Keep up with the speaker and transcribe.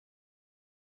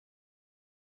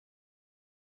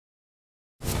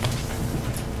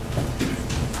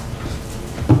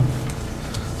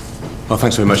Well,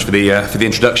 thanks very much for the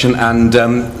introduction, and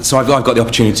so I've got the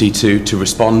opportunity to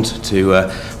respond to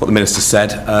what the Minister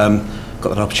said. Got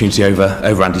that opportunity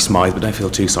over Andy Smythe, but don't feel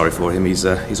too sorry for him. He's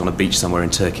on a beach somewhere in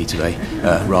Turkey today,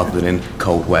 rather than in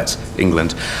cold, wet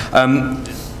England.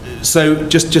 So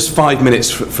just 5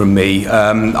 minutes from me.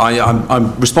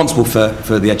 I'm responsible for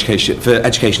education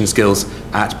and skills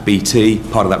at BT.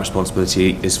 Part of that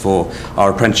responsibility is for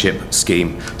our apprenticeship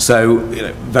scheme. So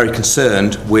very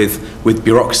concerned with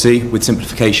bureaucracy, with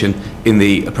simplification in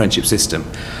the apprenticeship system.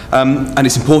 And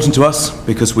it's important to us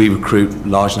because we recruit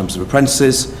large numbers of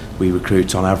apprentices. We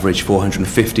recruit on average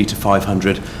 450 to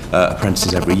 500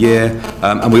 apprentices every year,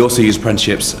 and we also use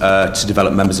apprenticeships to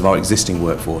develop members of our existing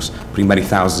workforce, putting many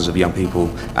thousands of young people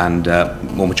and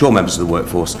more mature members of the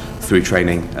workforce through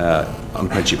training on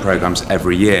apprenticeship programs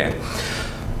every year.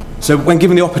 So when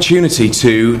given the opportunity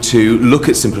to look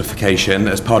at simplification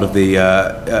as part of the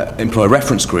employer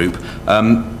reference group,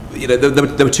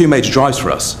 there were two major drives for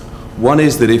us. One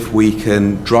is that if we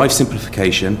can drive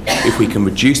simplification, if we can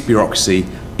reduce bureaucracy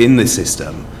in the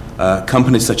system,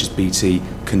 companies such as BT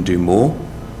can do more.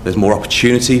 There's more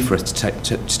opportunity for us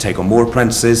to take on more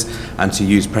apprentices and to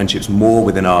use apprenticeships more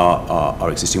within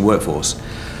our existing workforce.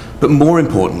 But more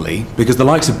importantly, because the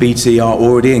likes of BT are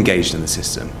already engaged in the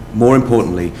system, more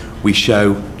importantly, we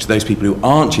show to those people who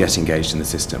aren't yet engaged in the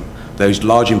system, those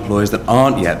large employers that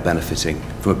aren't yet benefiting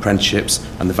from apprenticeships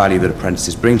and the value that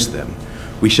apprentices bring to them,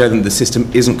 we show them the system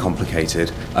isn't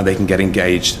complicated and they can get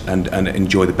engaged and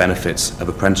enjoy the benefits of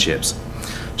apprenticeships.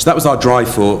 So that was our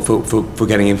drive for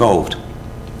getting involved.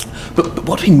 But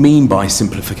what do we mean by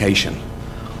simplification?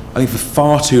 I think for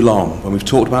far too long, when we've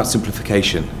talked about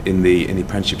simplification in the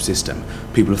apprenticeship system,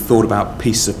 people have thought about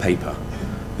pieces of paper,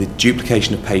 the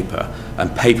duplication of paper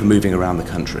and paper moving around the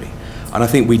country. And I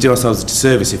think we do ourselves a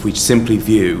disservice if we simply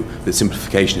view that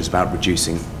simplification is about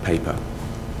reducing paper.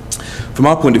 From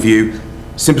our point of view,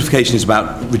 simplification is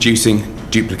about reducing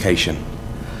duplication.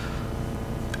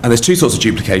 And there's two sorts of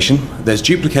duplication. There's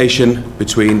duplication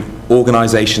between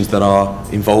organisations that are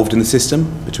involved in the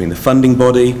system, between the funding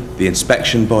body, the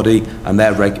inspection body, and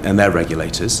their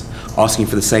regulators, asking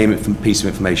for the same piece of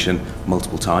information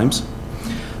multiple times.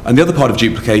 And the other part of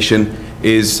duplication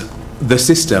is the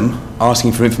system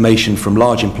asking for information from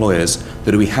large employers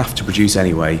that we have to produce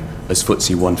anyway as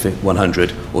FTSE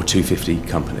 100 or 250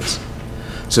 companies.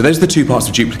 So those are the two parts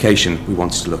of duplication we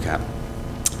wanted to look at.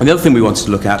 And the other thing we wanted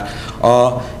to look at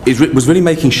was really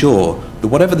making sure that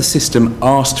whatever the system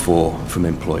asked for from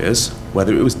employers,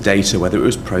 whether it was data, whether it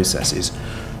was processes,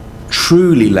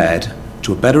 truly led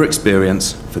to a better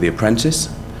experience for the apprentice,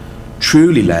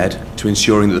 truly led to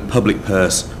ensuring that the public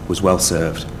purse was well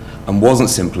served and wasn't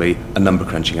simply a number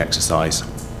crunching exercise.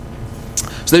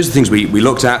 So those are the things we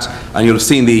looked at, and you'll have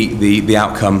seen the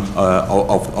outcome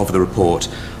of the report.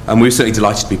 And we're certainly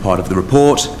delighted to be part of the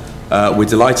report. We're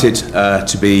delighted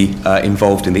to be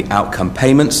involved in the outcome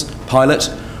payments pilot,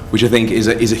 which I think is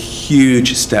a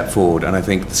huge step forward. And I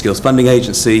think the Skills Funding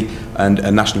Agency and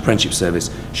National Apprenticeship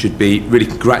Service should be really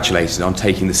congratulated on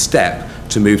taking the step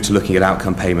to move to looking at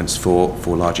outcome payments for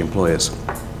large employers.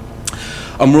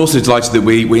 And we're also delighted that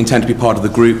we intend to be part of the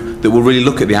group that will really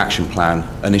look at the action plan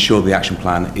and ensure the action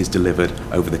plan is delivered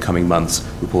over the coming months,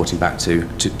 reporting back to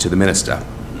the Minister.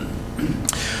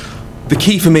 The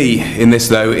key for me in this,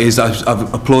 though, is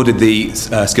I've applauded the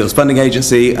Skills Funding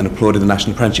Agency and applauded the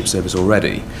National Apprenticeship Service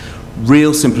already.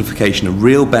 Real simplification and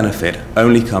real benefit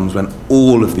only comes when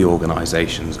all of the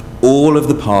organisations, all of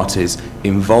the parties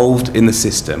involved in the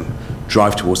system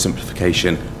drive towards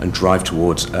simplification and drive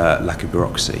towards lack of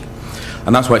bureaucracy.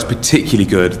 And that's why it's particularly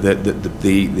good that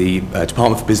the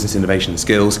Department for Business Innovation and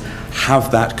Skills have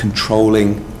that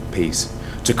controlling piece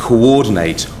to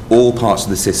coordinate all parts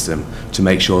of the system to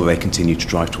make sure that they continue to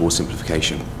drive towards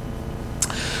simplification.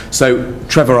 So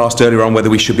Trevor asked earlier on whether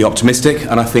we should be optimistic,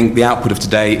 and I think the output of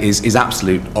today is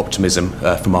absolute optimism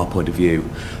from our point of view.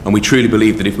 And we truly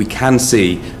believe that if we can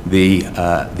see the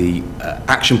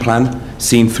action plan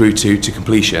seen through to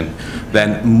completion,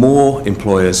 then more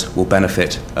employers will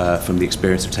benefit from the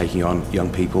experience of taking on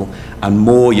young people, and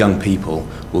more young people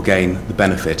will gain the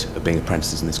benefit of being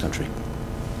apprentices in this country.